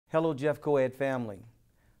Hello JEFCOED family.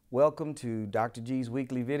 Welcome to Dr. G's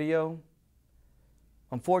weekly video.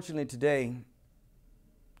 Unfortunately today,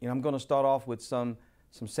 I'm going to start off with some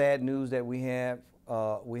sad news that we had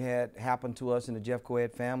happen to us in the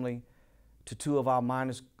JEFCOED family to two of our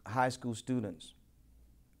minor high school students,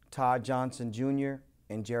 Todd Johnson Jr.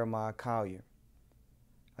 and Jeremiah Collier.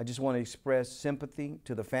 I just want to express sympathy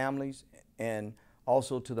to the families and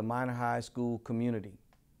also to the minor high school community.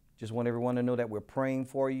 Just want everyone to know that we're praying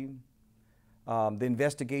for you. The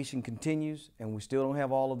investigation continues and we still don't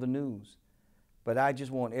have all of the news. But I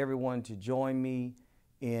just want everyone to join me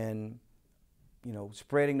in,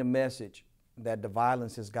 spreading the message that the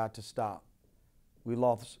violence has got to stop. We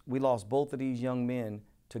lost both of these young men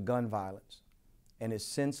to gun violence, and it's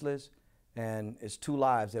senseless, and it's two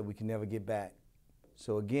lives that we can never get back.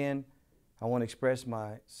 So again, I want to express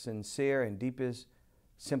my sincere and deepest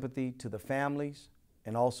sympathy to the families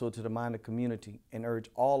and also to the minor community, and urge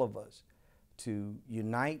all of us to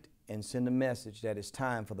unite and send a message that it's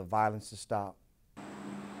time for the violence to stop.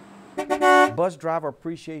 Bus Driver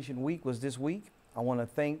Appreciation Week was this week. I want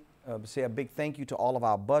to say a big thank you to all of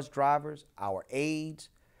our bus drivers, our aides,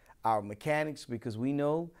 our mechanics, because we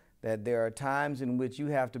know that there are times in which you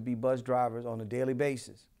have to be bus drivers on a daily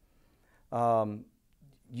basis.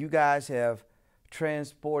 You guys have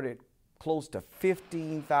transported close to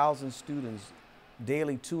 15,000 students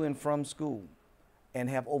daily to and from school and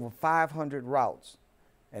have over 500 routes,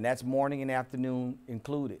 and that's morning and afternoon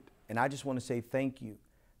included. And I just want to say thank you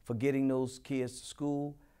for getting those kids to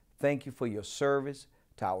school. Thank you for your service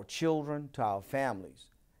to our children, to our families,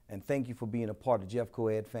 and thank you for being a part of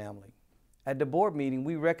JEFCOED family. At the board meeting,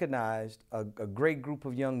 we recognized a great group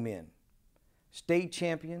of young men, state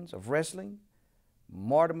champions of wrestling,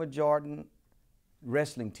 Mortimer Jordan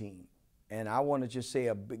wrestling team. And I want to just say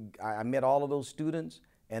I met all of those students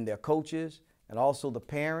and their coaches and also the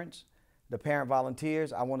parents, the parent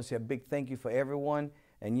volunteers. I want to say a big thank you for everyone,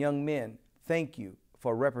 and young men, thank you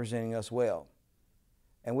for representing us well.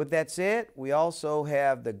 And with that said, we also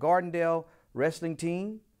have the Gardendale wrestling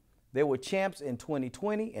team. They were champs in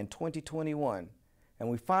 2020 and 2021, and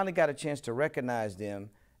we finally got a chance to recognize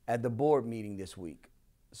them at the board meeting this week.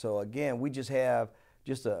 So again, we just have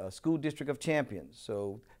a school district of champions.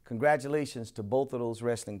 So congratulations to both of those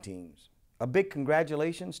wrestling teams. A big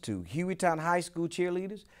congratulations to Hueytown High School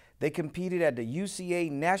cheerleaders. They competed at the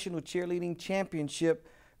UCA National Cheerleading Championship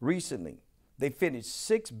recently. They finished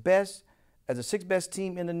as the sixth best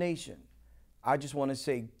team in the nation. I just want to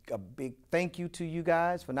say a big thank you to you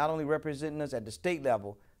guys for not only representing us at the state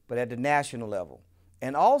level, but at the national level.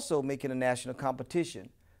 And also making a national competition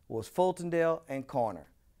was Fultondale and Corner.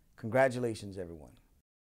 Congratulations, everyone.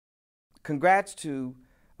 Congrats to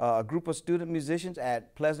a group of student musicians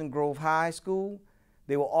at Pleasant Grove High School.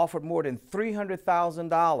 They were offered more than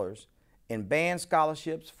 $300,000 in band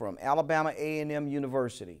scholarships from Alabama A&M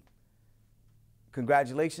University.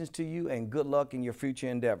 Congratulations to you and good luck in your future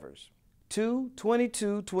endeavors.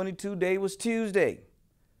 2/22/22 day was Tuesday.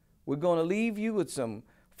 We're going to leave you with some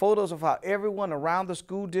photos of how everyone around the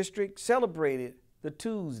school district celebrated the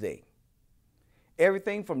TWOsday.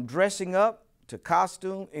 Everything from dressing up to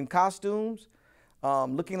costumes,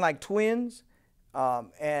 looking like twins,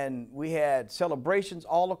 and we had celebrations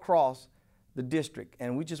all across the district,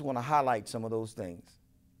 and we just want to highlight some of those things.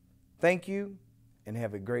 Thank you, and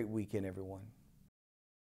have a great weekend, everyone.